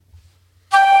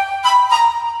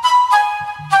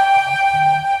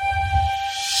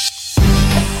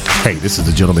Hey, this is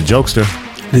the Gentleman Jokester.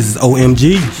 This is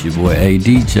OMG. It's your boy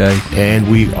ADJ.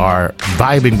 And we are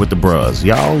vibing with the bros.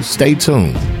 Y'all stay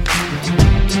tuned.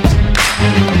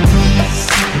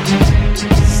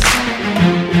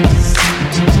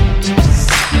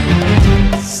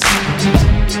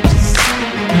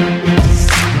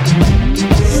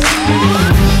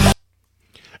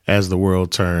 As the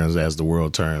world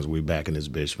turns, we back in this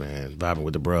bitch, man. Vibing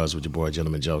with the bros with your boy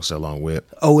Gentleman Jokester along with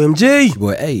OMG. Your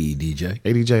boy ADJ.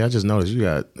 ADJ, I just noticed you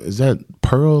got, is that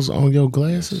pearls on your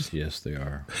glasses? Yes, they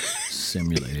are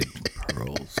simulated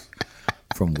pearls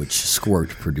from which squirt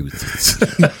produces.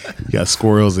 You got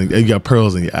squirrels and you got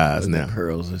pearls in your eyes now.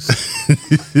 Pearls is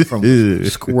from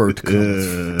squirt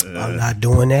comes. I'm not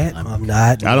doing that. I'm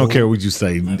not. I don't care what you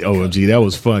say, OMG. That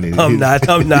was funny. I'm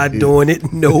not doing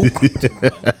it. Nope.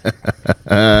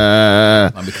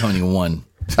 I'm becoming one.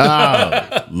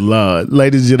 Oh, Lord.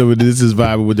 Ladies and gentlemen, this is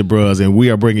Vibing with the Bros, and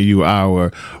we are bringing you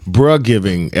our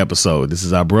Bruhsgiving episode. This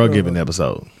is our Bruhsgiving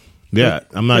episode. Yeah,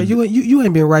 I'm not. Yeah, you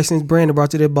ain't been right since Brandon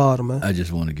brought you that bottle, man. I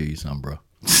just want to give you some, bro.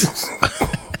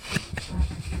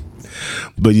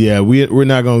 But yeah, we're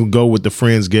not gonna go with the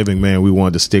Friendsgiving, man. We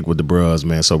wanted to stick with the bros,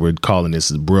 man. So we're calling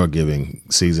this Bruhsgiving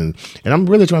season, and I'm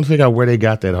really trying to figure out where they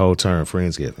got that whole term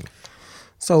Friendsgiving.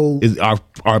 So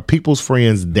are people's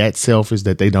friends that selfish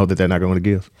that they know that they're not going to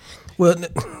give? Well,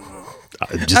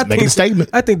 just making a statement.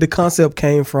 I think the concept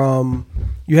came from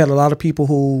you had a lot of people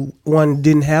who one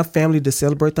didn't have family to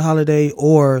celebrate the holiday,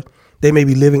 or they may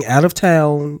be living out of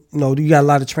town. You know, you got a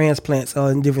lot of transplants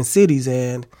in different cities,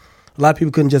 and a lot of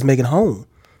people couldn't just make it home.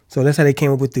 So that's how they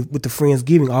came up with the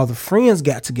Friendsgiving. All the friends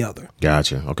got together.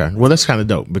 Gotcha. Okay. Well, that's kind of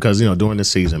dope because, during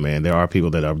this season, man, there are people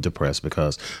that are depressed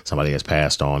because somebody has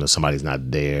passed on or somebody's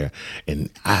not there. And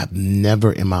I've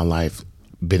never in my life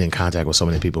been in contact with so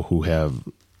many people who have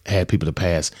had people to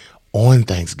pass on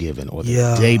Thanksgiving or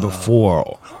the day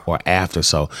before or after.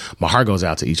 So my heart goes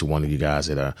out to each one of you guys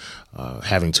that are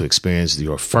having to experience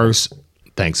your first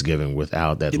Thanksgiving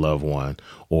without that loved one,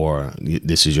 or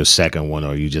this is your second one,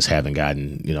 or you just haven't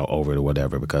gotten over it or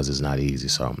whatever, because it's not easy.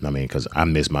 So I mean, because I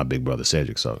miss my big brother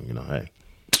Cedric, so hey,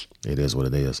 it is what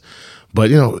it is.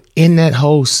 But in that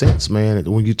whole sense, man,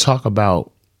 when you talk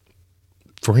about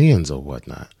friends or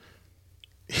whatnot,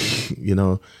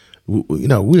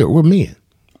 we're men.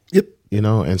 Yep.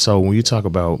 And so when you talk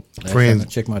about friends,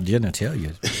 check my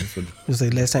genitalia. You say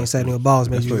last time you sat in your balls,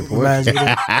 man. You remind you of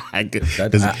that?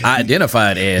 I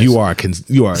identified as you are a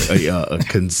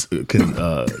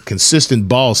consistent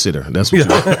ball sitter. That's what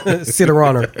you are.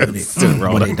 Sitter-runner.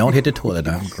 When they don't hit the toilet,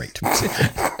 I'm great.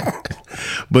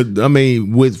 But I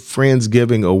mean, with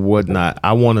Friendsgiving or whatnot,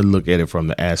 I want to look at it from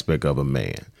the aspect of a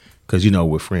man, because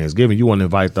with Friendsgiving, you want to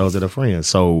invite those that are friends.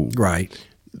 So right,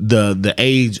 the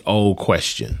age old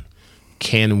question: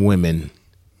 can women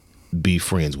be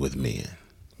friends with men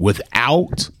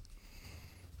without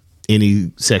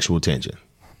any sexual tension?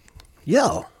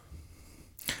 Yeah.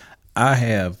 I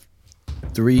have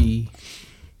 3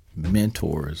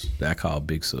 mentors that I call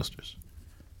big sisters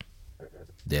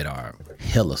that are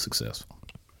hella successful.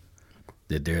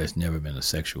 That there has never been a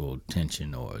sexual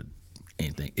tension or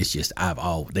anything. It's just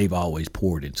they've always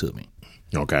poured into me.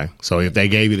 Okay. So if they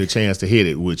gave you the chance to hit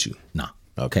it, would you? No.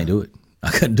 Okay. Can't do it.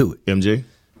 I couldn't do it. MJ?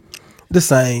 The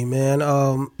same, man.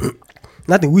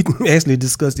 I think we actually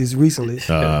discussed this recently.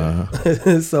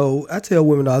 So I tell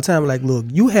women all the time, like, look,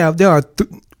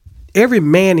 every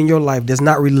man in your life that's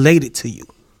not related to you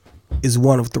is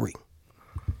one of 3.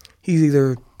 He's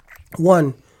either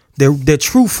one, their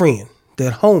true friend,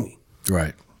 their homie.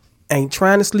 Right. Ain't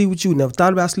trying to sleep with you, never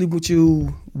thought about sleeping with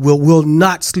you, will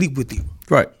not sleep with you.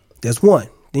 Right. That's 1.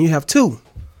 Then you have 2.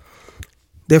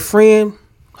 Their friend,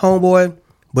 homeboy,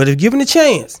 but if given a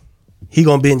chance, he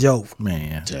gonna bend you over.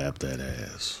 Man. Tap that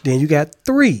ass. Then you got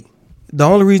 3. The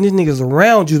only reason this nigga's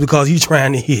around you is because he's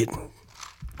trying to hit.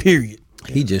 Period.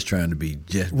 He just trying to be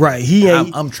just right. He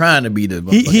ain't. I'm trying to be the.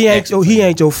 He ain't your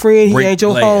friend. He ain't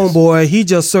your homeboy. He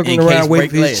just circling around waiting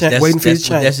for his chance. Waiting for his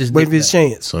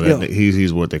chance. So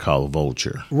he's what they call a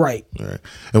vulture. Right.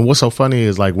 And what's so funny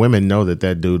is like women know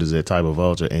that dude is that type of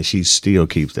vulture, and she still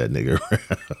keeps that nigga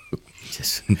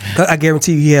around. I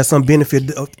guarantee you, he has some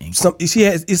benefit.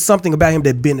 It's something about him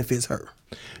that benefits her.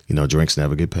 Drinks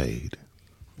never get paid.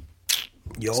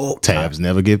 Yo, tabs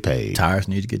never get paid. Tires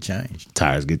need to get changed.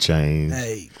 Tires get changed.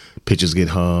 Hey, pictures get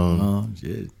hung.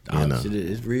 Shit. Shit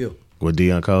is real. What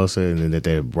Deion Cole said, and at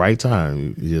that right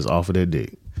time, you just offer that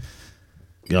dick.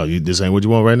 Yo, this ain't what you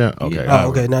want right now? Okay. Yeah.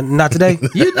 Okay. Not today.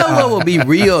 You know what would be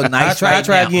real nice? I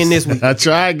try again this week. I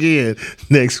try again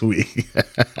next week.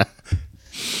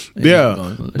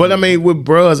 Yeah, but I mean, with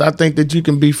bros, I think that you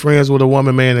can be friends with a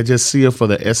woman, man, and just see her for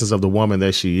the essence of the woman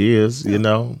that she is. You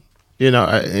know,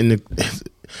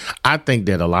 I think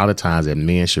that a lot of times that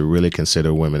men should really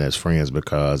consider women as friends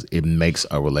because it makes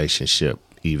a relationship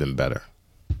even better.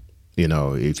 You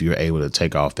know, if you're able to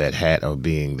take off that hat of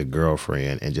being the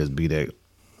girlfriend and just be that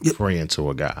friend to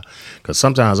a guy. Because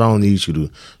sometimes I don't need you to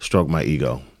stroke my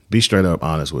ego. Be straight up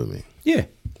honest with me. Yeah.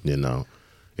 You know,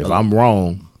 if I'm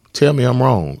wrong, tell me I'm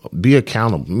wrong. Be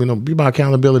accountable. You know, be my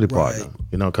accountability partner. Right.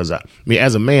 You know, because I mean,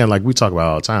 as a man, like we talk about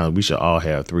all the time, we should all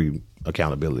have 3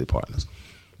 accountability partners.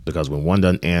 Because when one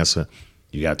doesn't answer,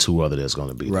 you got 2 other that's going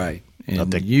to be there. Right. And I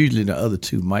think usually the other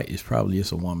 2 is probably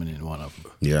just a woman in one of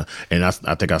them. Yeah, and I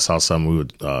think I saw something we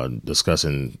were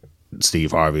discussing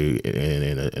Steve Harvey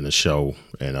in a show,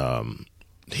 and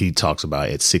he talks about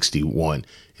at 61,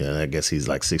 and I guess he's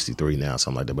like 63 now,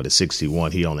 something like that. But at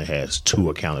 61, he only has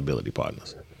 2 accountability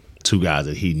partners, 2 guys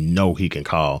that he know he can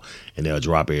call, and they'll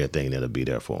drop everything that'll be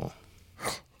there for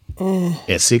him.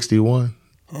 At 61,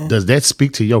 does that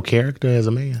speak to your character as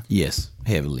a man? Yes,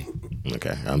 heavily.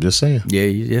 Okay, I'm just saying. Yeah,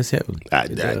 yes, heavily.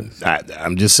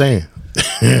 I'm just saying.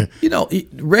 You know,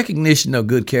 recognition of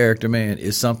good character, man,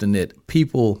 is something that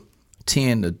people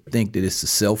tend to think that it's a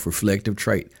self-reflective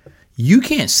trait. You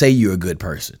can't say you're a good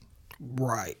person.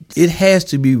 Right. It has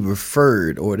to be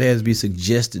referred or it has to be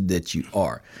suggested that you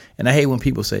are. And I hate when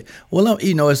people say, well,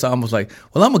 it's almost like,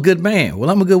 well, I'm a good man. Well,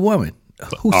 I'm a good woman.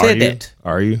 Who said that?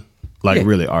 Are you? Like,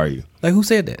 really, are you? Like, who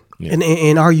said that? Yeah.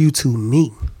 And are you to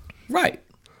me? Right.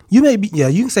 You may be,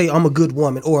 you can say I'm a good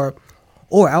woman or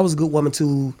I was a good woman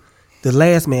to the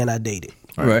last man I dated.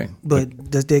 Right. But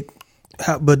does that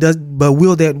but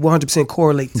will that 100%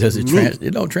 correlate to me?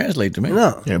 It don't translate to me.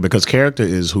 No. Yeah, because character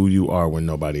is who you are when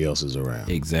nobody else is around.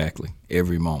 Exactly.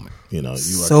 Every moment. You know,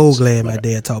 so glad my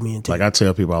dad taught me. Like I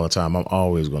tell people all the time, I'm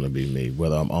always going to be me.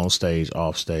 Whether I'm on stage,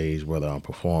 off stage, whether I'm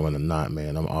performing or not,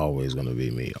 man, I'm always going to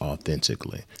be me,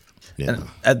 authentically. You know?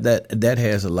 That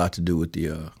has a lot to do with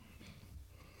the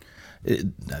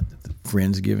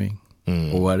Friendsgiving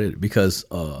or what because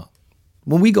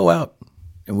when we go out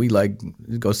and we like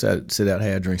go sit out,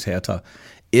 have drinks, have talk,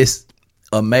 it's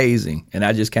amazing. And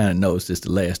I just kind of noticed this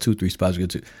the last 2-3 spots we go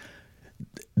to.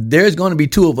 There's going to be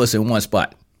 2 of us in one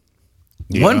spot.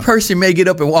 Yeah. One person may get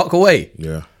up and walk away.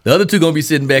 Yeah. The other 2 going to be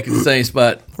sitting back in the same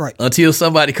spot until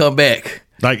somebody come back.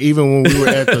 Like even when we were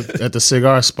at the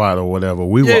cigar spot or whatever,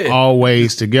 we were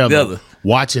always together.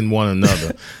 Watching one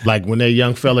another. Like when that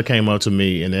young fella came up to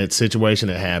me and that situation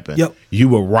that happened, you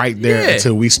were right there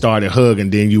until we started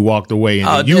hugging, then you walked away and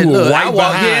then you were right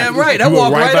behind. I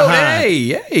walked right over.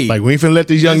 Hey. Like we ain't finna let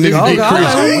these young niggas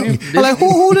get Chris. Like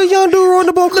who the young dude on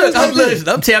the boat? Look,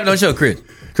 I'm tapping on show, Chris.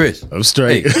 I'm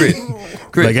straight. Hey,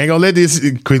 Chris. Like ain't gonna let this.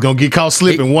 Chris gonna get caught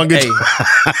slipping. He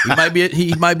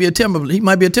might be a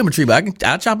timber tree, but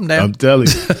I'll chop him down. I'm telling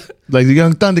you, like the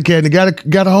young Thundercat,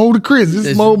 got a hold of Chris. This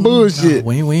is more bullshit.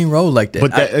 We ain't roll like that.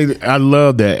 But I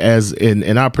love that.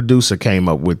 And our producer came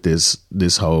up with this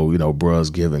whole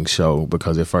Bruhsgiving show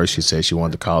because at first she said she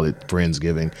wanted to call it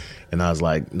Friendsgiving, and I was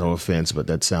like, no offense, but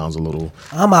that sounds a little.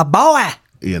 I'm a boy.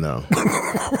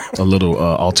 A little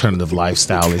alternative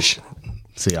lifestyle-ish.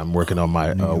 See, I'm working on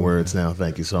my words now.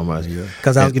 Thank you so much.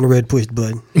 Because I was getting ready to push the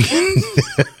button.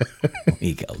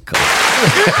 He go.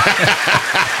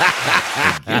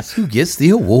 Guess who gets the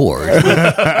award?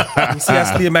 You see,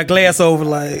 I slid my glass over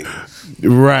like.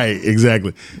 Right,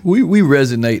 exactly. We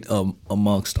resonate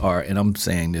amongst and I'm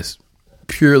saying this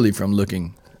purely from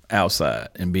looking outside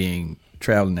and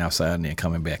traveling outside and then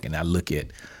coming back, and I look at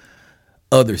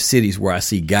other cities where I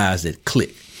see guys that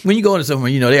click. When you go into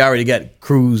somewhere, they already got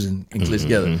crews and cliques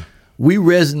together. We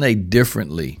resonate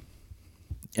differently.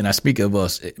 And I speak of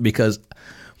us because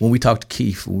when we talk to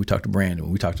Keith, when we talk to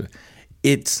Brandon,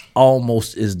 it's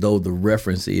almost as though the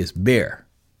reference is Bear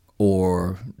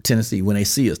or Tennessee. When they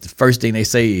see us, the first thing they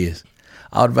say is,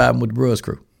 "I'll vibe with the Bruhs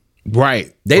crew."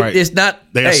 Right. It's not.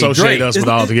 They associate Drake. us with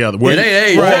all together. We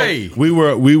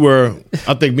were.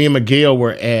 I think me and Miguel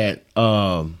were at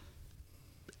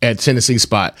Tennessee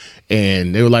spot,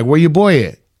 and they were like, "Where your boy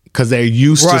at?" Because they're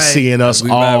used to seeing us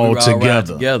all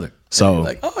together. So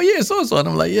like, oh yeah, so and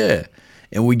I'm like, yeah,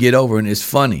 and we get over, and it's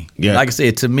funny. Yeah. Like I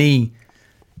said, to me,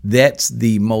 that's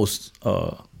the most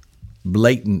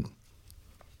blatant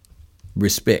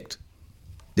respect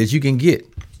that you can get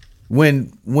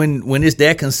when it's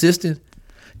that consistent.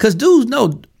 Because dudes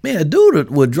know, man, a dude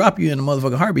would drop you in a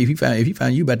motherfucking heartbeat if he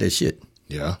found you about that shit.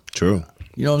 Yeah, true.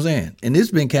 You know what I'm saying? And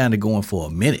it's been kind of going for a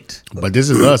minute. But this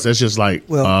is us. That's just like,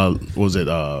 was it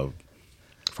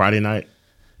Friday night?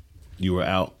 You were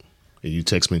out and you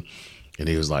text me, and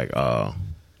he was like,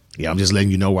 Yeah, I'm just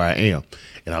letting you know where I am.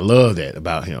 And I love that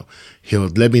about him. He'll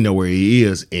let me know where he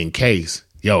is in case,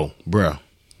 yo, bruh,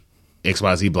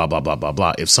 XYZ, blah, blah, blah, blah,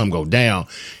 blah. If something go down,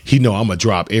 he know I'm going to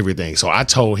drop everything. So I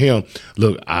told him,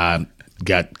 look, I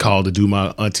got called to do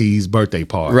my auntie's birthday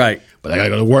party. Right. But I got to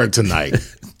go to work tonight.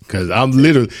 Because I'm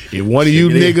literally, if one of you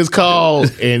niggas calls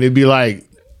and it'd be like,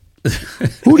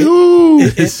 who?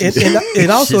 And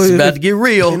also, it's about to get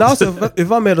real. And also,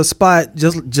 if I'm at a spot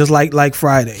just like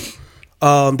Friday,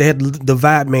 they had the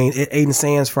Vibe Man at Aiden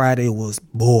Sands Friday was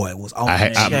off.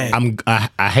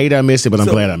 I hate I missed it, but I'm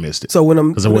glad I missed it. So when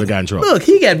because I would have gotten in trouble. Look,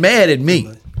 he got mad at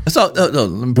me. So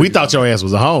we thought your ass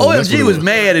was a home. OMG was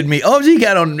mad at me. OMG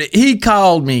got on. He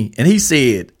called me and he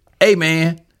said, "Hey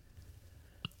man,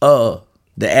 the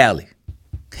alley."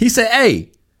 He said,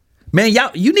 "Hey man, y'all,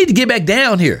 you need to get back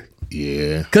down here."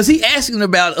 Yeah, because he asking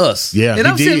about us. Yeah, and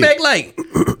I'm sitting back like,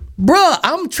 bruh,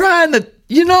 I'm trying to.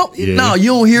 No, you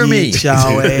don't hear me. Get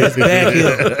y'all ass back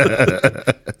here.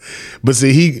 But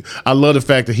see, I love the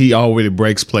fact that he already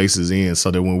breaks places in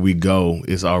so that when we go,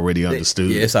 it's already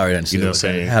understood. Yeah, it's already understood. You know what I'm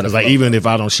saying? It's like even if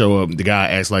I don't show up, the guy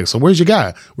asks like, "So where's your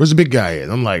guy? Where's the big guy at?"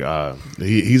 I'm like,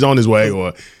 he's on his way.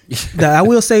 Or now I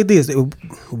will say this: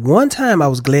 one time I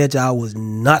was glad y'all was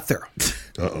not there,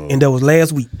 and that was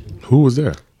last week. Who was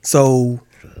there? So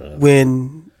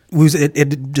when we was at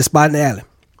the spot in the alley,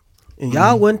 and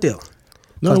y'all wasn't there.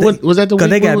 No, was that the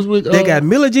week they got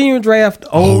Miller Jr. draft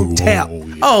on tap.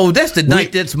 Oh, that's the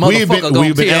night that motherfucker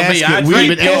gonna tell me I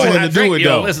drink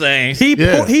yo.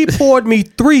 He poured me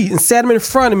 3 and sat them in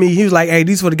front of me. He was like, "Hey,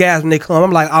 these for the guys when they come." I'm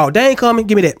like, "Oh, they ain't coming.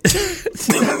 Give me that."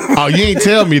 Oh, you ain't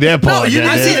tell me that part. No, you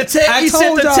didn't see the text. He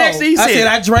sent the text. He said,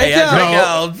 "I drank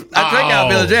y'all. I drank y'all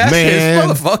Miller Jr." Man.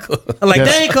 Motherfucker. I'm like,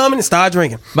 "They ain't coming," and start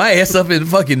drinking. My ass up in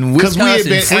fucking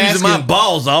Wisconsin, freezing my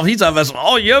balls off. He's talking about,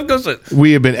 "Oh, yeah."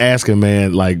 We have been asking,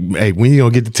 man, like, "Hey, when you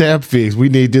gonna get the tap fixed? We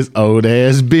need this old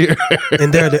ass beer."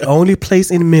 And they're the only place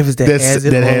in Memphis that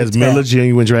has Miller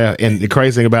Genuine Draft. And the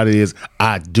crazy thing about it is,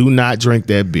 I do not drink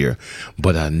that beer,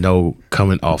 but I know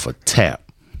coming off a tap,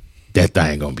 that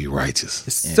thing gonna be righteous.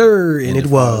 Yes, sir, and it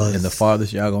was. And the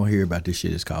farthest y'all gonna hear about this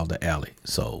shit is called the alley.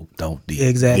 So don't dig.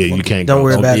 Exactly. Yeah, you can't. Don't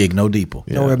worry about it. No deeper.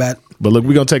 Yeah. Don't worry about it. But look,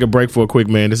 we're gonna take a break for a quick,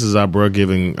 man. This is our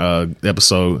Bruhsgiving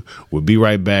episode. We'll be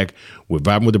right back with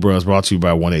Vibin with the Bruhs, brought to you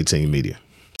by 118 Media.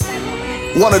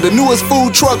 One of the newest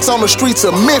food trucks on the streets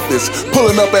of Memphis,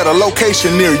 pulling up at a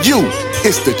location near you.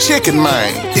 It's the Chicken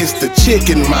Mine. It's the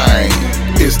Chicken Mine.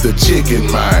 It's the Chicken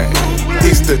Mine.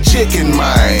 It's the Chicken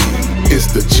Mine.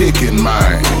 It's the Chicken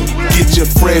Mine. Get your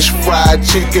fresh fried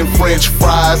chicken, French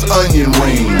fries, onion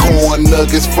ring, corn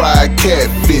nuggets, fried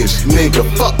catfish. Nigga,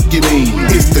 fuck you mean?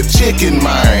 It's the Chicken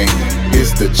Mine.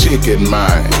 It's the Chicken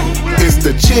Mine. It's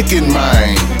the Chicken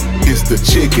Mine. It's the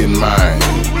Chicken Mine.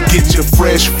 Get your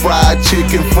fresh fried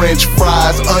chicken, French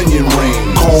fries, onion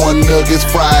ring, corn nuggets,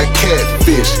 fried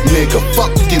catfish. Nigga,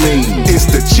 fuck you mean? It's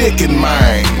the Chicken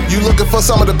Mine. You looking for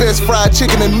some of the best fried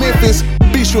chicken in Memphis?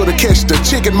 Be sure to catch the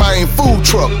Chicken Mine food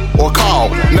truck or call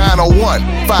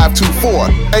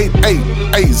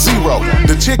 901-524-8880.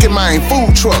 The Chicken Mine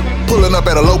food truck pulling up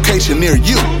at a location near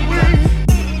you.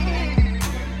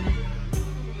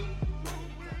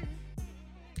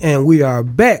 And we are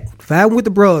back, Vibing with the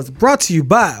Bros, brought to you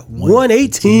by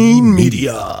 118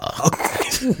 Media.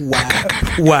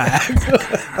 Why?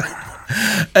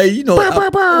 Hey, I'm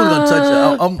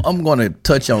gonna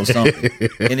touch on something,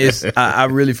 and it's I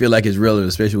really feel like it's relevant,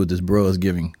 especially with this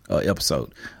Bruhsgiving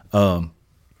episode. One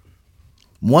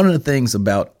of the things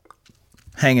about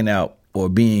hanging out or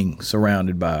being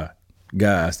surrounded by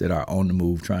guys that are on the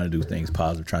move, trying to do things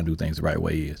positive, trying to do things the right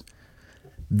way is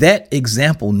that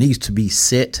example needs to be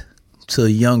set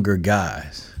to younger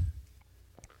guys.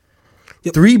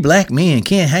 Yep. 3 black men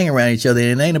can't hang around each other,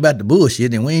 and it ain't about the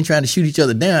bullshit, and we ain't trying to shoot each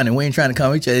other down, and we ain't trying to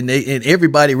come at each other, and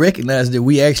everybody recognizes that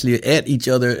we actually at each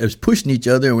other as pushing each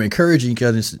other, and we're encouraging each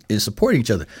other and supporting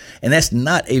each other. And that's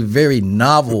not a very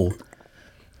novel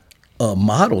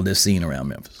model that's seen around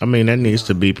Memphis. I mean, that needs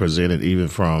to be presented even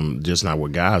from just not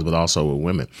with guys, but also with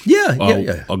women. Yeah.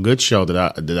 A good show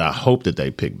that I hope that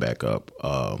they pick back up.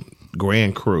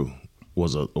 Grand Crew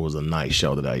was a nice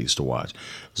show that I used to watch. It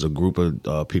was a group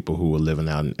of people who were living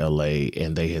out in L.A.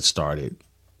 and they had started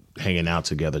hanging out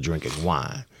together, drinking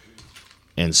wine,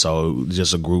 and so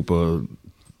just a group of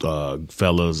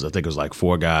fellas. I think it was like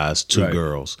 4 guys, 2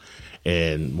 girls.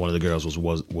 And one of the girls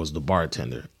was the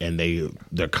bartender, and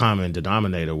their common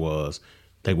denominator was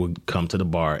they would come to the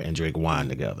bar and drink wine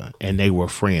together. And they were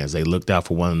friends. They looked out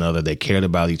for one another. They cared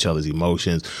about each other's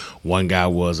emotions. One guy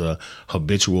was a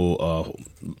habitual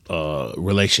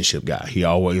relationship guy. He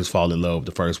always fall in love with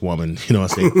the first woman. You know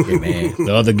what I'm saying? Hey, man.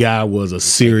 The other guy was a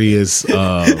serious...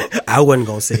 I wasn't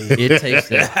going to say it. It takes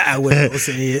that. I wasn't going to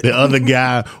say it. The other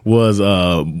guy was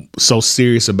so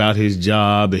serious about his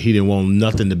job that he didn't want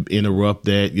nothing to interrupt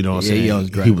that. You know what I'm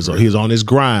saying? He was on his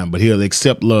grind, but he'll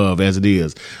accept love as it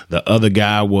is. The other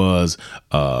guy was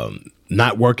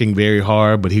not working very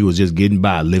hard, but he was just getting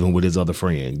by, living with his other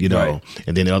friend, you know. Right.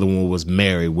 And then the other one was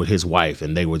married with his wife,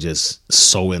 and they were just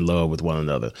so in love with one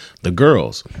another. The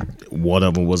girls, one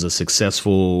of them was a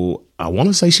successful, I want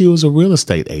to say she was a real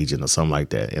estate agent or something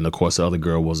like that. And of course, the other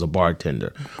girl was a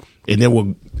bartender. And they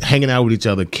were hanging out with each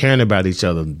other, caring about each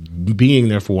other, being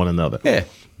there for one another. Yeah.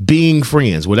 Being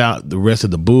friends without the rest of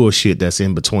the bullshit that's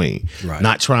in between. Right.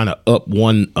 Not trying to up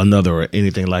one another or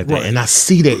anything like that. Right. And I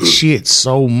see that shit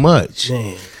so much.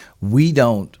 Man. We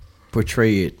don't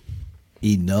portray it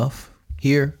enough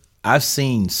here. I've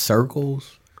seen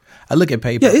circles. I look at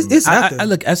Paper. Yeah, it's out there. I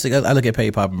look at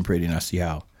Paper Pop and Pretty, and I see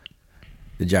how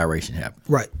the gyration happened.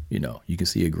 Right. You know, you can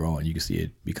see it growing. You can see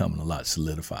it becoming a lot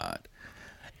solidified.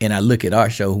 And I look at our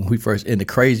show when we first, and the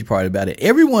crazy part about it,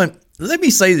 everyone, let me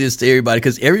say this to everybody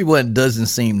because everyone doesn't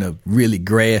seem to really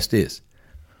grasp this.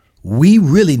 We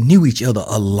really knew each other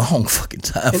a long fucking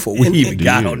time before we even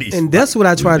got on these. And that's what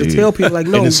I try to tell people. Like,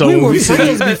 no, so we were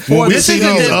friends before. We see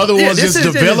these other ones just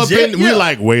developing. We're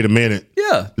like, wait a minute.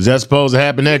 Yeah. Is that supposed to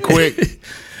happen that quick?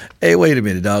 Hey, wait a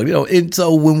minute, dog. You know, and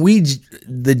so when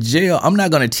the jail, I'm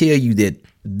not going to tell you that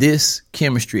this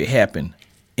chemistry happened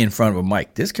in front of a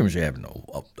mic. This chemistry happened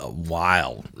a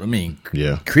while. I mean,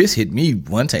 yeah. Chris hit me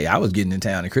one day. I was getting in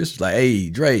town, and Chris was like, "Hey,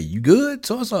 Dre, you good?"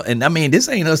 So. And I mean, this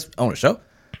ain't us on the show.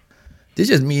 This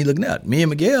just me looking out. Me and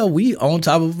Miguel, we on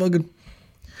top of fucking.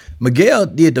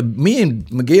 Me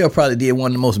and Miguel probably did one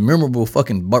of the most memorable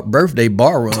fucking birthday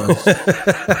bar runs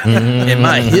in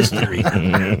my history.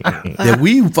 That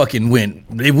we fucking went.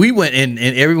 We went and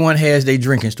everyone has their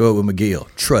drinking store with Miguel.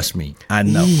 Trust me, I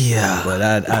know. Yeah. But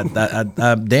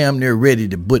I'm damn near ready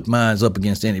to put mines up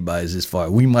against anybody's this far.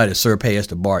 We might have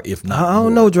surpassed the bar, if not. I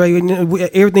don't know, Dre.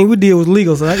 Everything we did was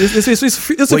legal, so it's a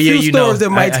few stories that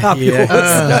might top yours.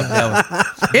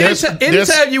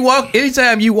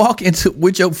 Anytime you walk into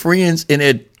with your friends and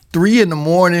at 3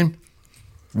 a.m,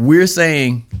 we're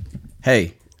saying,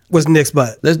 "Hey, what's the next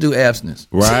spot? Let's do abstinence."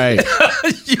 Right.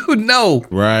 You know.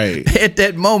 Right. At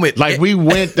that moment. Like we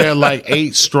went there like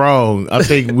 8 strong. I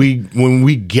think when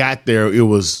we got there, it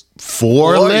was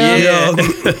 4 left.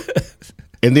 Yeah.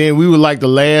 And then we were like the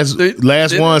last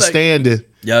one standing.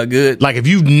 Y'all good? Like if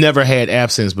you've never had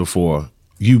abstinence before,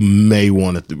 you may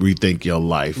want to rethink your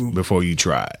life before you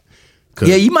try it.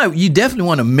 Yeah, you definitely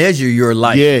want to measure your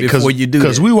life before you do that.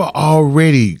 Because we were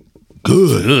already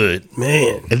good.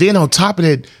 Man. And then on top of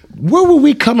that, where were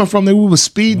we coming from that we were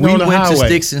speeding on the highway? We went to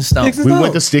Sticks and Stones. We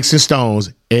went to Sticks and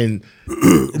Stones and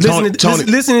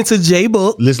listening to J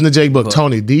Book. Listen to J Book.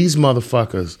 Tony, these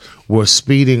motherfuckers were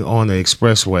speeding on the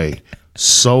expressway.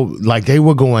 So like they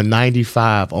were going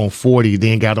 95 on 40,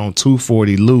 then got on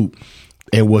 240 loop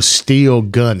and was still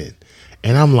gunning.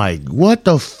 And I'm like, what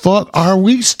the fuck? Are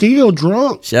we still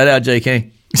drunk? Shout out JK.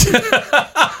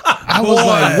 I was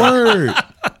like, word.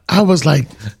 I was like,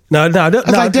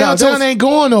 downtown ain't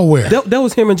going nowhere. That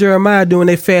was him and Jeremiah doing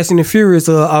their Fast and the Furious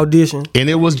audition. And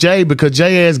it was Jay because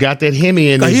Jay has got that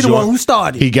Hemi in his He's the one who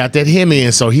started. He got that Hemi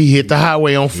in, so he hit the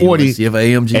highway on 40.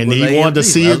 And he wanted to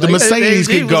see if the Mercedes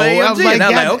could go. I was like,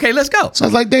 okay, let's go. So I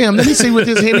was like, damn, let me see what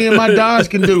this Hemi and my Dodge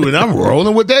can do. And I'm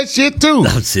rolling with that shit too.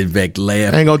 I'm sitting back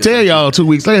laughing. I ain't gonna tell y'all 2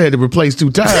 weeks later I had to replace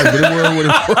 2 tires, but it wasn't what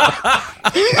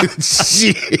it was.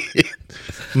 Shit.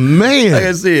 Man, like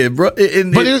I said, bro, but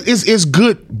it's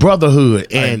good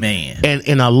brotherhood,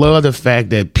 and I love the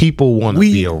fact that people want to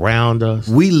be around us.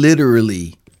 We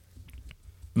literally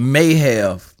may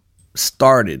have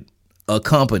started a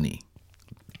company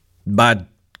by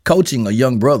coaching a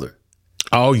young brother.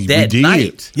 Oh, we that did.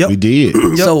 Night. Yep. We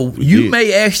did. So you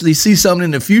may actually see something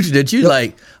in the future that you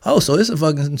like. Oh, so it's a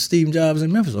fucking Steve Jobs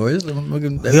in Memphis, or it's a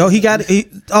fucking. He got.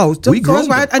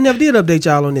 I never did update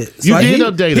y'all on it. So you did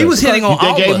update us. He was hitting on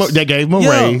all of us. They gave him a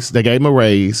raise. They gave him a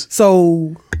raise.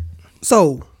 So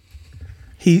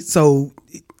they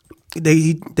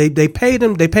paid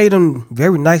him. They paid him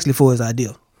very nicely for his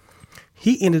idea.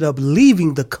 He ended up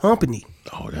leaving the company.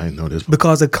 Oh, I didn't know this.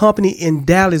 Because a company in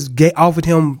Dallas offered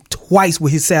him twice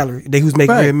with his salary that he was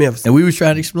making here in Memphis. And we was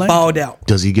trying to explain. Balled out.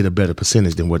 Does he get a better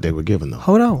percentage than what they were giving though?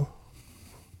 Hold on.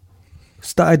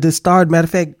 Matter of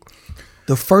fact,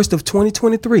 the 1st of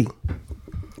 2023,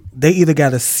 they either got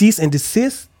to cease and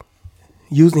desist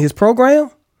using his program,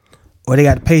 or they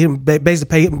got to pay him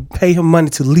basically pay him money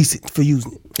to lease it for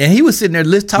using it. And he was sitting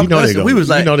there talking to us. We was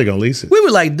like, they're gonna lease it. We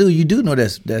were like, dude, you do know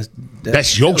that's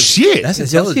your shit.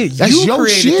 That's your shit. That's your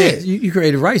shit. You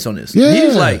created rights on this. Yeah. He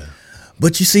was like,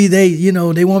 but you see, they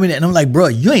want me that, and I'm like, bro,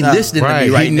 you ain't listening to me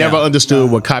right now. He never understood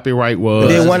what copyright was.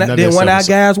 Then one of our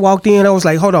guys walked in. I was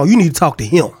like, hold on, you need to talk to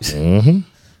him. Mm-hmm.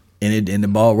 And the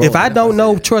ball rolled. If I don't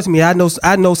know, trust me, I know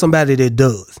somebody that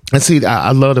does. And see,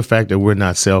 I love the fact that we're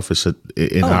not selfish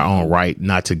in our own right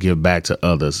not to give back to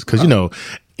others. Because,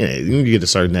 when you get a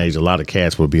certain age, a lot of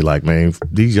cats will be like, man,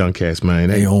 these young cats, man,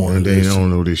 they don't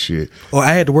know this shit. Or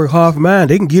I had to work hard for mine.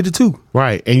 They can get it too.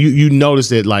 Right. And you notice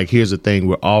that, like, here's the thing.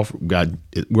 We're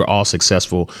all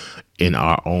successful in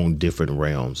our own different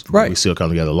realms. Right. We still come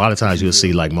together. A lot of times you'll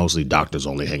see, like, mostly doctors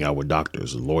only hang out with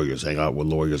doctors. Lawyers hang out with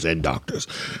lawyers and doctors.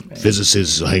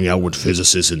 Physicists hang out with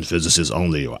physicists and physicists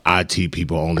only, or IT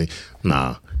people only.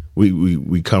 Nah.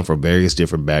 We come from various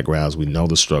different backgrounds. We know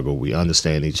the struggle. We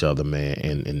understand each other, man,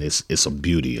 and it's a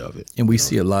beauty of it. And we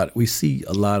see a lot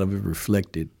of it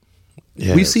reflected.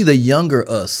 Yes. We see the younger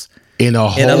us in a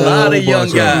lot of young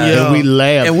guys. And we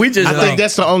laugh. And we just I think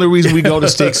that's the only reason we go to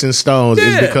Sticks and Stones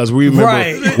is because we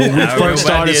remember when we first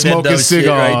started smoking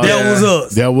cigars.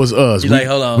 That was us. Like,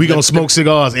 hold on. We gonna smoke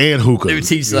cigars and hookah. Let me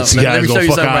teach you something. Let me show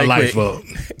you something right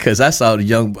quick. Because I saw the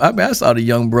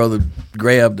young brother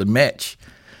grab the match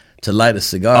to light a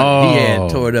cigar. He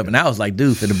had tore it up, and I was like,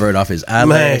 dude, finna burn off his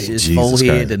eyelashes,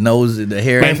 forehead, the nose, and the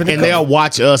hair. And they'll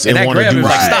watch us and want to do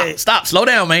that. Like, stop, slow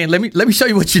down, man. Let me show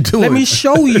you what you're doing. Let me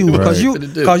show you because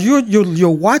you're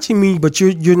watching me, but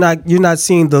you're not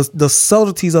seeing the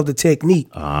subtleties of the technique.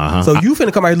 So you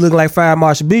finna come out looking like Fire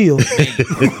Marshal Bill.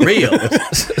 Real.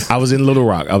 I was in Little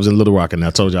Rock. And I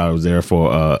told you I was there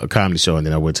for a comedy show, and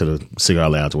then I went to the cigar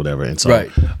lounge or whatever. And so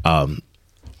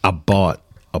I bought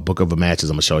a book of matches.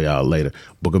 I'm gonna show y'all later.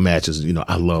 Book of matches.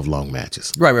 I love long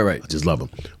matches. Right. I just love them.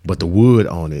 But the wood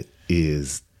on it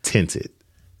is tinted.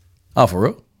 Oh, for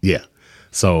real? Yeah.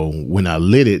 So when I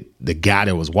lit it, the guy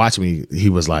that was watching me, he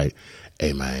was like,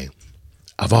 "Hey man,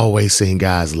 I've always seen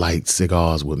guys light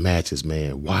cigars with matches,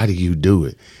 man. Why do you do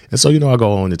it?" And so, I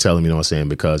go on to tell him,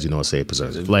 because, it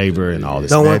preserves the flavor and all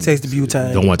this. Don't want to taste the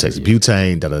butane. Don't want to taste the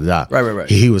butane, da-da-da. Right.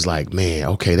 He was like, man,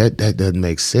 okay, that doesn't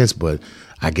make sense, but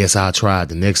I guess I'll try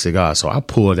the next cigar. So I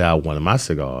pulled out one of my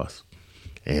cigars,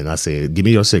 and I said, give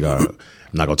me your cigar. I'm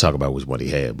not going to talk about which one he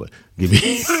had, but give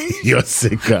me your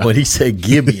cigar. When he said,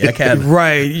 give me, I kind of...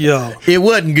 Right, yo. It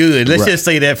wasn't good. Let's just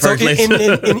say that first. So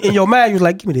in your mind, you was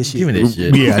like, give me this shit. Give me this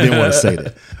shit. Yeah, I didn't want to say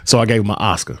that. So I gave him an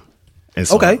Oscar. And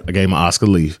so I gave him an Oscar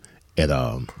leaf,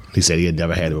 and he said he had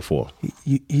never had it before.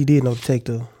 He did know to take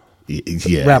the...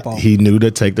 Yeah, wrap off. He knew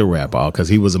to take the wrap off because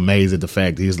he was amazed at the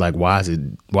fact. He was like, "Why is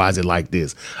it like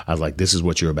this?" I was like, "This is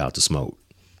what you're about to smoke,"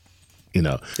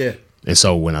 Yeah. And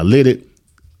so when I lit it,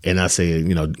 and I said,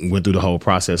 went through the whole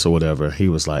process or whatever, he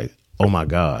was like, "Oh my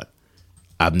God,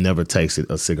 I've never tasted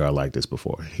a cigar like this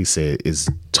before." He said it's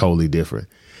totally different.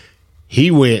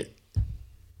 He went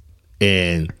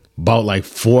and bought like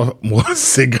 4 more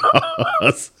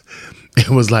cigars. It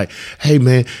was like, "Hey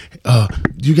man,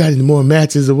 you got any more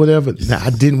matches or whatever?" Now, I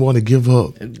didn't want to give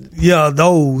up. Yeah,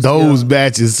 those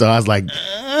matches. So I was like,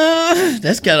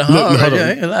 "That's kind of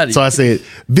hard." So I said,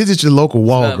 "Visit your local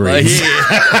Walgreens."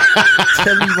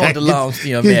 Tell me you want the long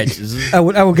stem matches. I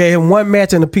would give him one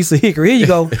match and a piece of hickory. Here you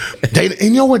go. And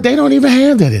you know what? They don't even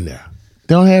have that in there.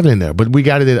 They don't have it in there. But we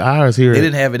got it at ours here. They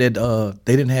didn't have it at.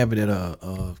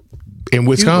 In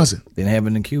Wisconsin. Cuba. They didn't have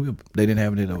it in Cuba. They didn't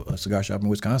have it at a cigar shop in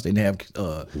Wisconsin. They didn't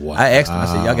have. Wow. I asked them. I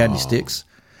said, "Y'all got any sticks?"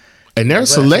 And their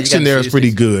selection there is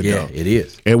pretty good. Yeah, though. it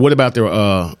is. And what about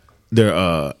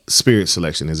their spirit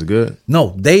selection? Is it good?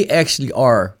 No, they actually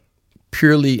are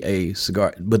purely a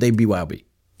cigar, but they BYOB.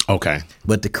 Okay.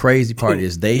 But the crazy part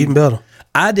is they even better.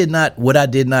 What I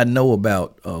did not know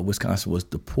about Wisconsin was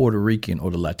the Puerto Rican or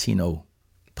the Latino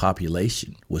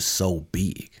population was so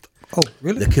big. Oh,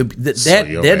 really? That's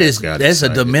a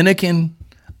Dominican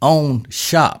owned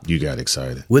shop. You got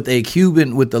excited with a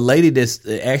Cuban, with the lady that's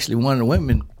actually one of the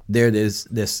women there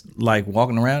that's like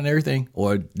walking around and everything,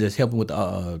 or that's helping with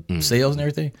the sales and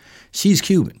everything. She's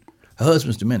Cuban. Her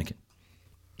husband's Dominican.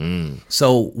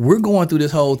 So we're going through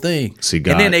this whole thing. See,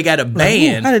 God, and then they got a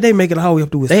band. How did they make it all the way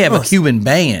up to Wisconsin? They have a Cuban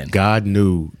band. God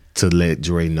knew to let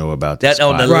Dre know about that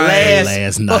on the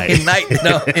last night.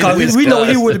 Because we know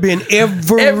he would have been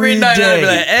every night. day. I'd be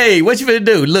like, "Hey, what you finna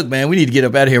do? Look, man, we need to get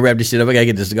up out of here, wrap this shit up. I gotta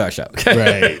get to the cigar shop."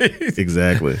 Right,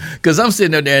 exactly. Because I'm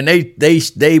sitting up there and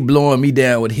they blowing me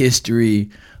down with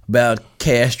history about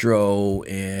Castro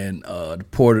and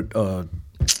the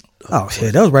Oh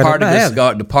shit, that was right up my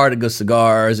alley. the Partiga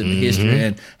cigars and the history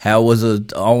and how it was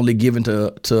only given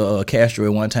to Castro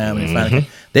at one time and finally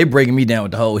they breaking me down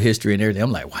with the whole history and everything.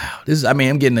 I'm like, wow,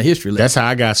 I'm getting a history lesson. That's how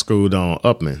I got screwed on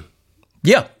Upman.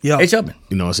 Yeah. H. Upman.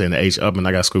 You know what I'm saying? The H. Upman,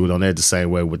 I got screwed on that the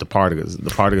same way with the Partigas. The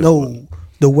Partigas. No,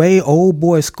 the way old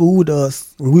boy schooled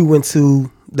us when we went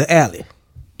to the alley.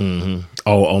 Mm-hmm.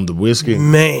 Oh, on the whiskey?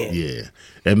 Man. Yeah.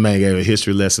 That man gave a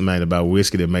history lesson, man, about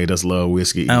whiskey that made us love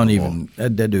whiskey. I don't even,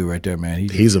 that dude right there, man.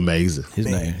 He's amazing. His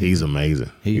name. He's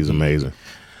amazing. He's amazing.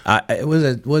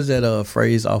 Was that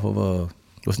phrase off of,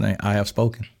 what's the name? I Have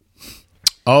Spoken.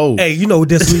 Oh. Hey, you know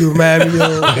that's who you remind me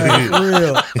of. Like, for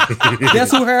real.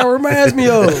 That's who Harold reminds me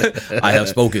of. I have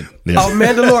spoken. Yeah. Oh,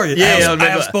 Mandalorian. Yeah, I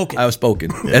have spoken. I have spoken.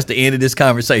 That's the end of this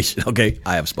conversation. Okay,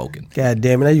 I have spoken. God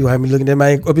damn it! Now you have me looking at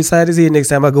my up beside his head next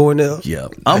time I go in there. Yeah,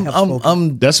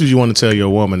 that's what you want to tell your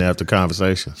woman after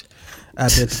conversation. I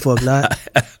bet the fuck not.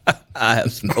 I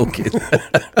have spoken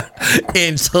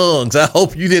in tongues. I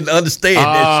hope you didn't understand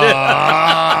that shit.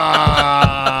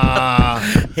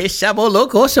 Get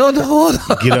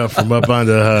up from up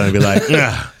under her and be like,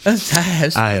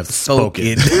 I have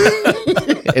spoken.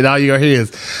 And all you're going to hear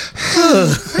is,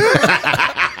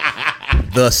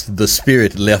 thus the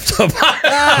spirit left her.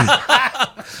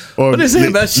 Or what is it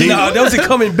about she? No, that wasn't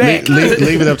coming back.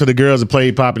 Leave it up to the girls that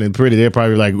play popping and pretty. They're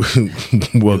probably like,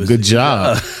 well, good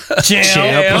job.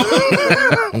 Champ.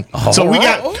 So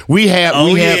we have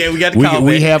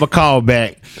a call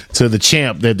back to the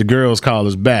champ that the girls call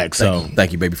us back. So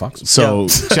thank you, Baby Fox. So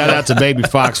shout out to Baby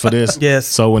Fox for this. Yes.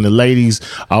 So when the ladies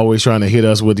always trying to hit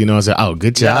us with, and say, oh,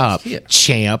 good job,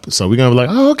 champ. So we're gonna be like,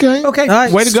 oh, okay.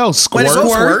 Nice. Way to go,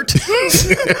 squirt.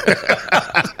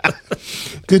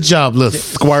 Good job, little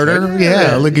squirter.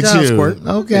 Yeah, look at you. Squirt.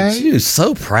 Okay. You're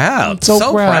so proud.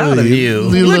 So proud of you.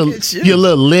 Your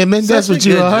little lemon. That's what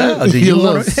you are. You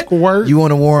little squirt. You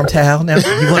want a warm towel now?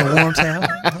 You want a warm towel?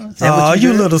 Oh,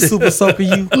 you little super soaker,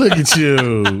 you. Look at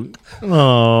you.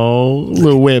 Oh,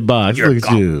 little wet box. Look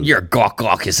at you. Your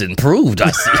gawk has improved,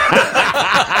 I see.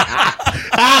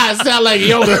 It sound like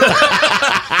Yoda.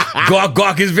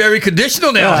 Gawk is very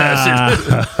conditional now.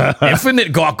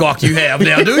 Infinite gawk you have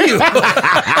now, do you?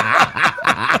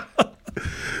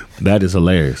 That is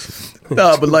hilarious.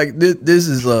 No, but like this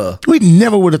is we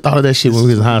never would have thought of that shit when we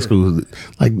was in high school.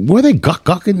 Like, were they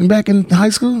gawking back in high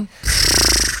school?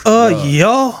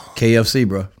 Yo. KFC,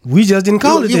 bro. We just didn't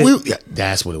call it that.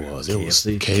 That's what it was. It was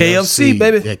KFC,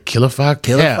 baby. That Killer Five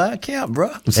Cap, bro.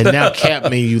 And now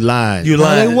cap mean you lying. You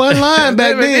lying. They wasn't lying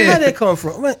back then. Where'd that come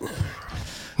from? What?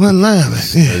 Wasn't lying back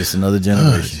then. It's another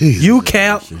generation. You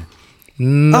cap.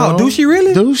 No. Oh, do she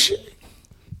really? Do she?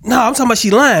 No, I'm talking about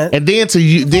she lying. And then to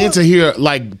hear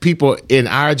like people in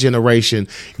our generation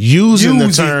using the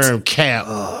term cap.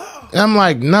 I'm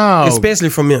like, no. Especially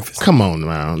from Memphis. Come on,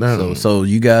 man. So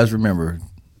you guys remember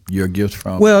your gift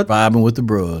from Vibin with the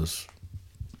Bros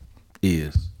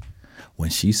is when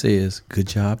she says, good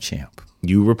job, champ.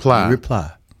 You reply.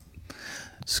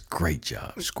 It's great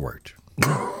job, squirt.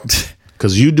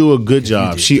 Because you do a good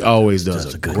job. She always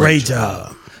does a great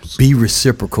job. Be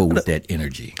reciprocal with that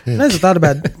energy. I just thought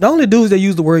about it. The only dudes that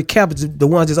use the word cap is the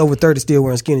ones that's over 30 still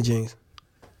wearing skinny jeans.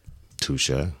 Touche.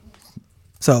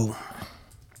 So,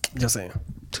 just saying.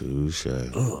 Touche.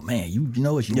 Oh, man. You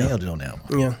know what? You nailed it on that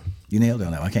one. Yeah. You nailed it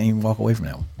on that one. I can't even walk away from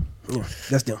that one. Yeah,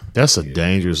 that's them. That's a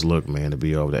dangerous look, man, to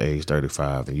be over the age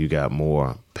 35 and you got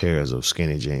more pairs of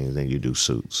skinny jeans than you do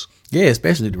suits. Yeah,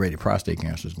 especially the rate of prostate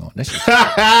cancer is going. That's just,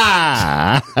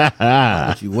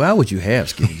 why would you have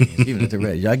skinny jeans, even if they're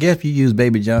ready? I guess if you use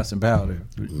Baby Johnson baby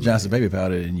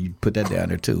powder, and you put that down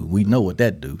there too. We know what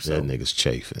that do. So that nigga's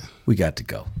chafing. We got to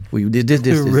go. We really you know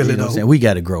what I'm saying? We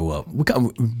got to grow up.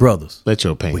 Brothers. Let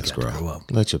your pants grow.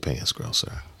 Let your pants grow,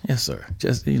 sir. Yes, sir.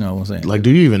 Just, you know what I'm saying? Like, do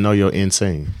you even know your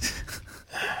insane?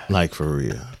 Like, for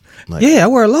real. Like, yeah, I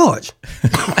wear a large.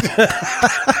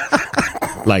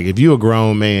 Like, if you're a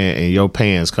grown man and your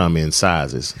pants come in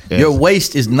sizes. Your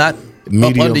waist is not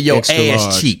medium, up under your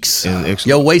ass cheeks.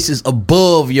 Your waist is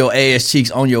above your ass cheeks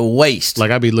on your waist.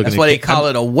 Like, I be looking. That's why they call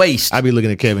it a waist. I be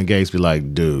looking at Kevin Gates, be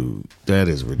like, dude, that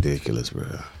is ridiculous, bro.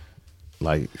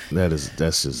 Like,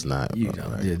 that's just not.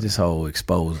 Right. Yeah, this whole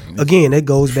exposing. Again, it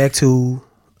goes back to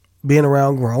being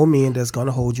around grown men that's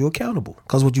gonna hold you accountable.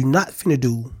 Because what you're not finna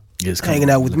do is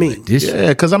hanging out with me. Yeah,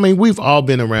 because I mean, we've all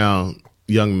been around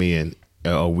young men.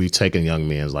 Or we've taken young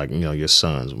men, like, you know, your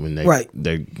sons, when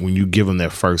when you give them their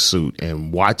first suit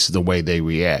and watch the way they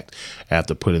react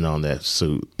after putting on that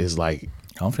suit, is like,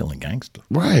 I'm feeling gangster,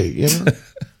 right? You know,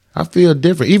 I feel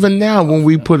different. Even now, when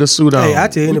we put a suit on, I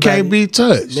tell you, can't be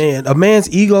touched. Man, a man's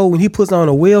ego when he puts on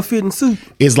a well-fitting suit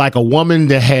is like a woman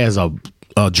that has a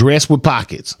A dress with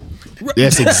pockets.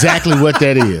 That's exactly what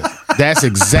that is. That's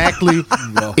exactly it.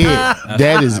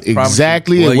 That is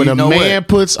exactly it. When a man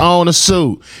puts on a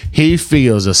suit, he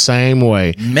feels the same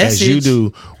way as you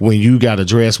do when you got a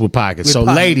dress with pockets. So,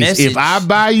 ladies, if I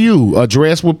buy you a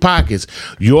dress with pockets,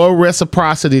 your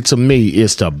reciprocity to me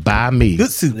is to buy me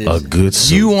a good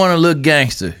suit. You want to look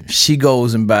gangster? She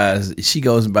goes and buys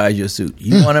your suit.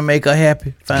 You want to make her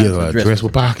happy? Find Give her a dress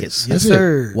with pockets. Yes,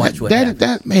 sir. Watch what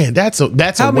happens.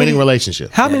 That's a winning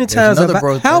relationship. How many times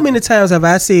have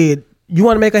I said, you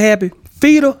want to make her happy?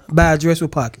 Feed her, buy a dress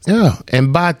with pockets. Yeah,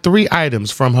 and buy 3 items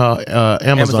from her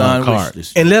Amazon cart.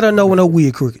 And let her know when her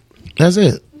wig crooked. That's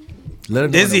it. Let her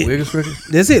know when the wig is crooked.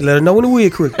 That's it. Let her know when the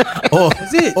wig crooked.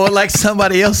 That's it. Or like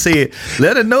somebody else said,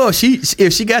 let her know if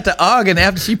she got to arguing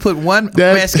after she put one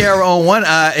mascara on one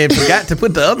eye and forgot to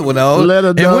put the other one on. Let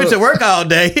her know. And went to work all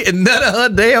day, and none of her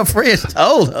damn friends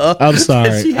told her. I'm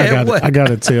sorry. She had I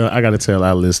gotta tell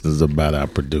our listeners about our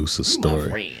producer's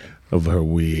story of her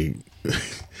wig.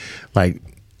 Like,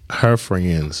 her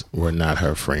friends were not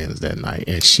her friends that night,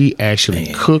 and she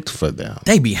actually cooked for them.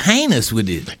 They be heinous with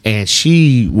it. And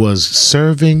she was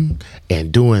serving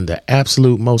and doing the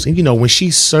absolute most. And when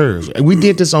she served, we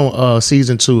did this on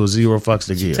season 2 of Zero Fucks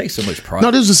to Give. Takes so much pride.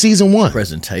 No, this was season 1.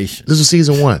 Presentation. This was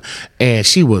season 1, and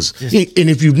she was. And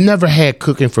if you've never had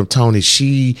cooking from Tony,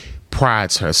 she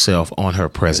prides herself on her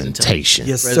presentation.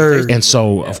 Yes, sir. And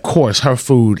so, of course, her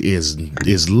food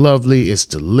is lovely, it's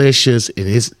delicious, and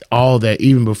it's all that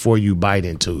even before you bite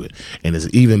into it. And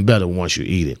it's even better once you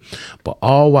eat it. But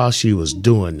all while she was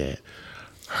doing that,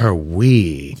 her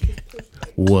wig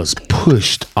was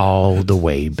pushed all the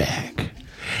way back.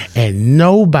 And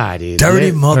nobody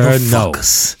dirty let her motherfuckers.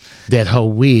 Know that her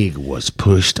wig was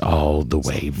pushed all the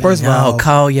way back. First of all,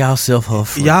 call yourself her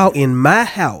friend. Y'all in my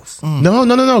house.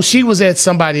 No. She was at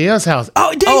somebody else's house.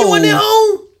 Oh, did you want their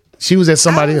home? She was at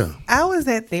somebody else. I was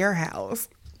at their house.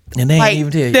 And they ain't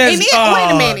even tell you. And then,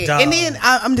 wait a minute. Dog. And then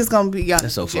I'm just going to be honest.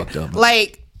 That's so fucked up.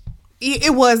 Like,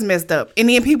 it was messed up. And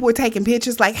then people were taking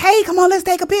pictures like, hey, come on, let's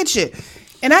take a picture.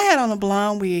 And I had on a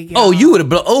blonde wig. Y'all. Oh, you would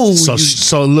have.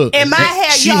 So look. And my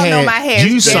hair, y'all know my hair.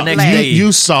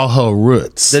 You saw her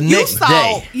roots. The next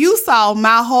day. You saw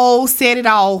my whole set it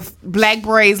off black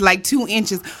braids like 2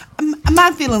 inches.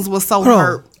 My feelings were so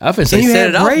hurt. I finna say set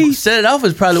it off. Set it off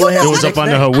is probably what happened. It was up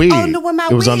under her wig.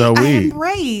 It was under her wig. I had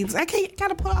braids. I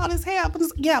gotta put all this hair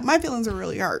up. My feelings are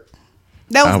really hurt.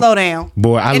 That was low down.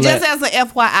 Boy, just as an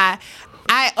FYI,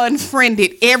 I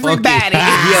unfriended everybody.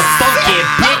 You funky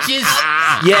bitches.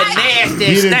 You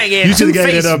nasty, stinking. You should have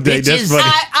gave that update. That's funny.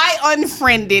 I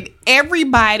unfriended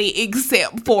everybody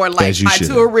except for like my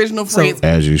 2 original friends.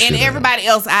 As you should. And everybody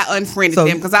else, I unfriended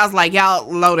them because I was like, y'all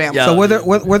low down. So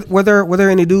were there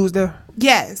any dudes there?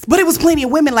 Yes, but it was plenty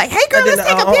of women. Like, hey girl, let's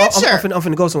take a picture. I'm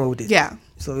finna go somewhere with this. Yeah.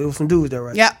 So it was some dudes there,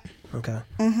 right? Yep. Okay.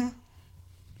 Mm-hmm.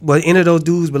 But any of those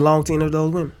dudes belong to any of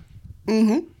those women?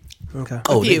 Mm-hmm. Okay.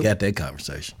 Oh, they got that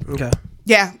conversation. Okay.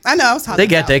 Yeah, I know. I was talking. They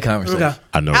got that conversation. Okay.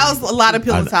 I know. I was a lot of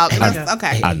pillow talk.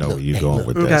 Okay. I know where you're going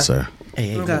with that, sir.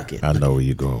 I know where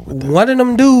you're going with that. One of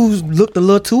them dudes looked a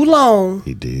little too long.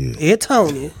 He did. Ed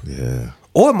Tony. Yeah.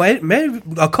 Or maybe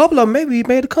a couple of them maybe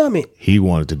made a comment. He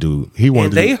wanted to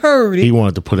heard it. He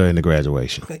wanted to put her in the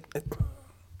graduation.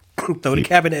 Throw the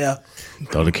cap in the air.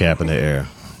 Throw the cap in the air.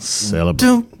 Celebrate.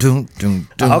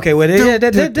 Okay, well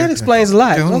that explains a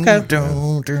lot.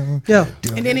 Okay. Yeah.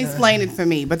 And then explain it for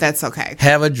me, but that's okay.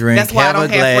 Have a drink. That's why I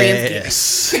don't have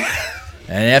friends.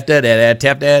 And after that, I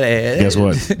tap that ass. Guess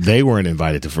what? They weren't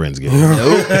invited to Friendsgiving.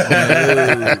 Nope.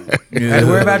 Don't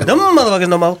worry about them motherfuckers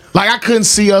no more. Like, I couldn't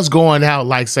see us going out,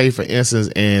 like, say, for instance,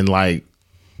 and, like,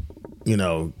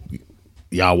 y'all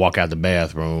walk out the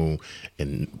bathroom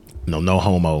and, no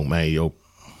homo, man, your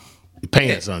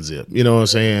pants unzip. You know what I'm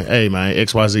saying? Hey, man,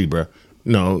 XYZ, bro.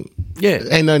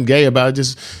 Ain't nothing gay about it.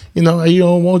 Just, you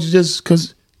don't want you just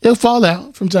because it'll fall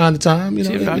out from time to time.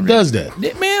 It does that.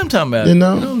 Man, I'm talking about it. You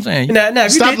know what I'm saying? Now,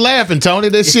 stop laughing, Tony.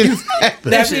 That shit is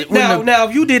happening. Now,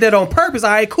 if you did that on purpose,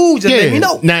 all right, cool. Just let me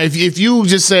know. Now, if you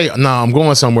just say, I'm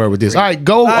going somewhere with this. All right,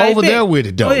 go over there with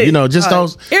it, though.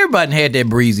 Don't. Everybody had that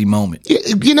breezy moment.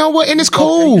 You know what? And it's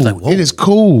cool. It is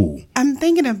cool. I'm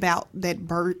thinking about that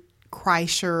Bert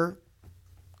Kreischer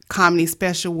comedy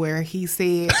special where he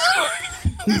said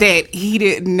that he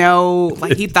didn't know,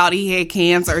 like he thought he had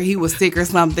cancer, he was sick or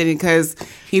something, because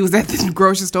he was at the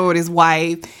grocery store with his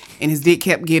wife and his dick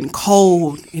kept getting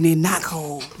cold and then not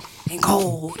cold and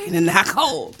cold and then not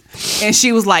cold, and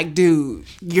she was like, dude,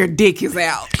 your dick is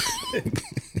out.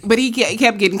 But he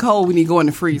kept getting cold when he go in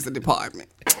the freezer department.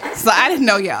 So I didn't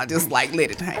know y'all just like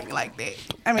let it hang like that.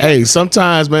 I mean, hey,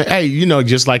 sometimes, man. Hey,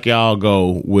 just like y'all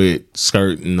go with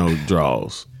skirt and no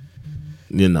draws.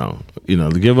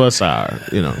 Give us our,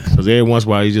 because every once in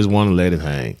a while you just want to let it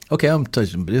hang. Okay, I'm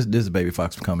touching. This is a Baby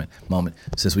Fox moment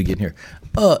since we get here.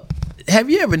 Have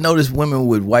you ever noticed women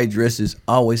with white dresses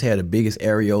always had the biggest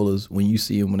areolas when you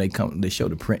see them when they show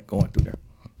the print going through there?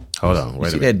 Hold on, wait you a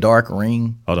see minute. that dark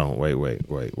ring? Hold on, wait.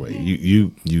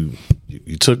 You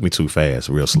took me too fast,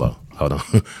 real slow. Hold on.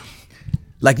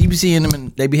 Like you be seeing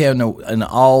them, they be having an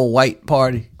all white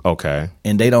party. Okay.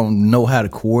 And they don't know how to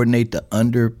coordinate the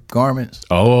undergarments.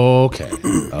 Oh, okay.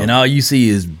 And all you see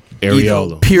is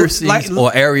Areola. Piercings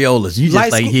or areolas. You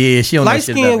just like, yeah, she don't know light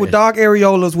shit skin about with that. dark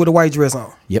areolas with a white dress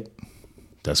on. Yep.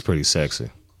 That's pretty sexy.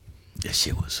 That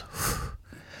shit was.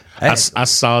 I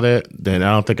saw that. Then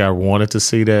I don't think I wanted to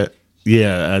see that.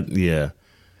 Yeah, yeah.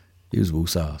 It was woo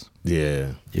sauce.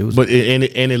 Yeah, it was. But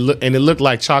it looked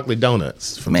like chocolate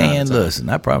donuts. From time to time. Listen,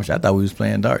 I promise you, I thought we was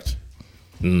playing darts.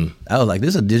 I was like, this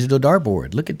is a digital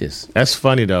dartboard. Look at this. That's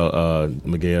funny though,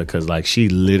 Miguel, because like she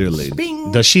literally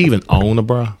Bing. Does she even own a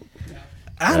bra?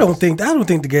 I don't think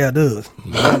the gal does,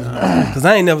 because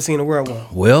I ain't never seen her wear one.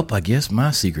 Well, I guess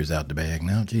my secret's out the bag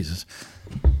now. Jesus.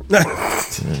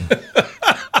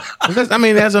 I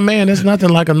mean, as a man, there's nothing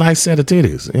like a nice set of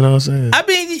titties. You know what I'm saying? I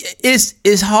mean,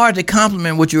 it's hard to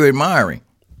compliment what you're admiring.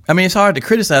 I mean, it's hard to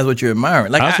criticize what you're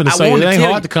admiring. Like I was going to say, it ain't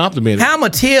hard to compliment it. How I'm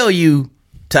going to tell you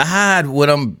to hide what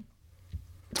I'm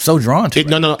so drawn to?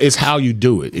 No, it's how you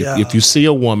do it. If you see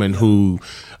a woman who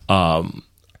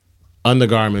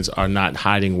undergarments are not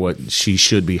hiding what she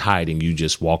should be hiding, you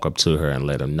just walk up to her and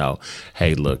let her know,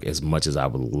 hey, look, as much as I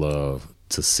would love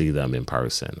to see them in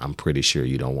person, I'm pretty sure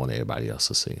you don't want everybody else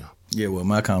to see them. Yeah, well,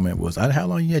 my comment was, how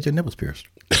long you had your nipples pierced?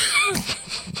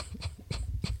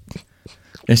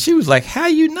 And she was like, how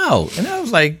you know? And I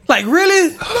was like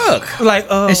really? Look. Like,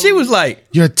 and she was like,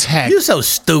 you're tact. You're so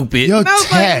stupid. You're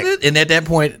tact. Like, and at that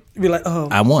point, be like,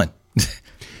 I won.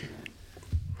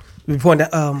 We point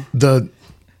out Can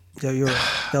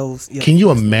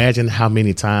you imagine how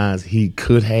many times he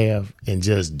could have and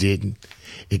just didn't?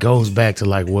 It goes back to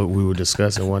like what we were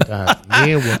discussing one time.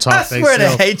 Men will talk I swear to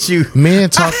hate you. Men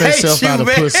talk themselves out of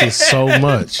pussy so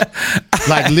much.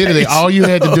 Like literally, all you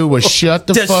had to do was shut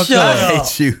the fuck up. I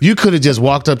hate you. You could have just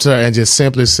walked up to her and just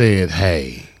simply said,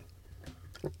 "Hey,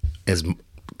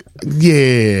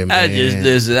 yeah,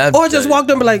 man." Or just walked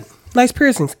up and be like, nice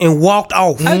piercings, and walked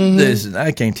off. Listen,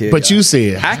 I can't tell you. But you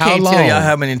said, I can't tell y'all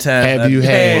how many times have you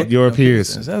had your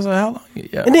piercings? That's how long.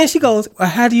 Yeah. And then she goes,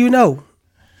 how do you know?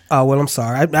 Oh, well, I'm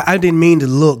sorry. I didn't mean to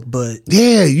look, but...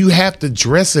 Yeah, you have to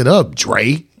dress it up,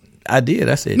 Dre. I did.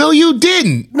 I said... No, you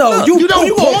didn't. No, you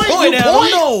don't point. You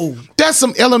point. No. That's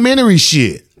some elementary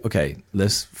shit. Okay,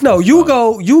 let's... No, you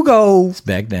go...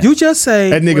 Back down. You just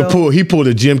say... That nigga pulled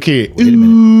a Jim Carrey. Wait a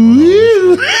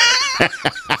minute.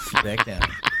 Back down.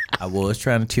 I was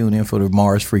trying to tune in for the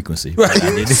Mars frequency. But I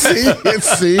didn't.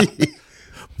 See?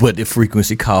 But the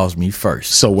frequency calls me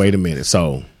first. So wait a minute.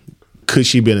 So... could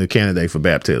she been a candidate for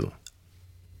baptism?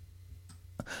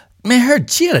 Man,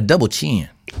 she had a double chin.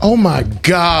 Oh my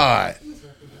God.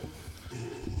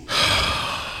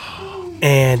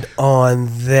 And on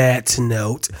that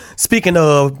note, speaking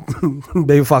of,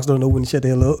 Baby Fox don't know when to shut the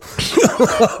hell up.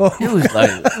 It was like,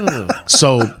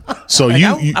 so like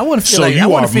you. I want to feel I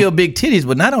want to feel big titties,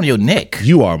 but not on your neck.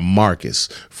 You are Marcus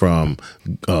from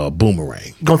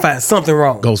Boomerang. Gonna find something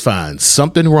wrong. Go find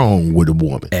something wrong with a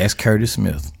woman. Ask Curtis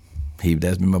Smith.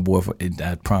 That's been my boy for.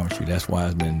 I promise you. That's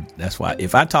why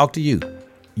if I talk to you,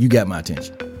 you got my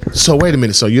attention. So wait a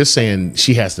minute. So you're saying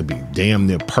she has to be damn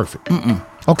near perfect?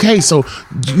 Okay. So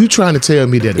you trying to tell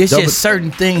me that it's just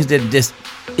certain things that just.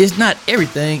 It's not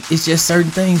everything. It's just certain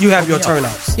things. You have your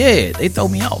turn-offs. Yeah, they throw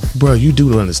me off. Bro, you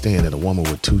do understand that a woman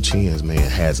with two chins, man,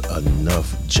 has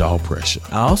enough jaw pressure.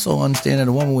 I also understand that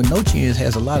a woman with no chins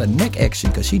has a lot of neck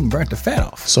action because she done burnt the fat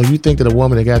off. So you think that a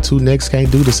woman that got two necks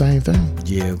can't do the same thing?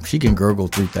 Yeah, she can gurgle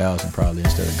 3,000 probably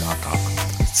instead of gawk.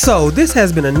 So this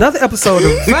has been another episode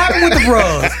of Vibin with the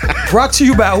Bros, brought to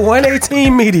you by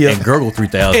 118 Media. And gurgle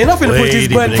 3,000. And I'm finna push this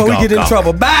button before we get in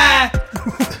trouble. Bye!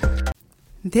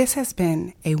 This has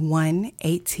been a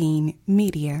 118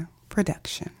 Media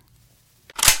production.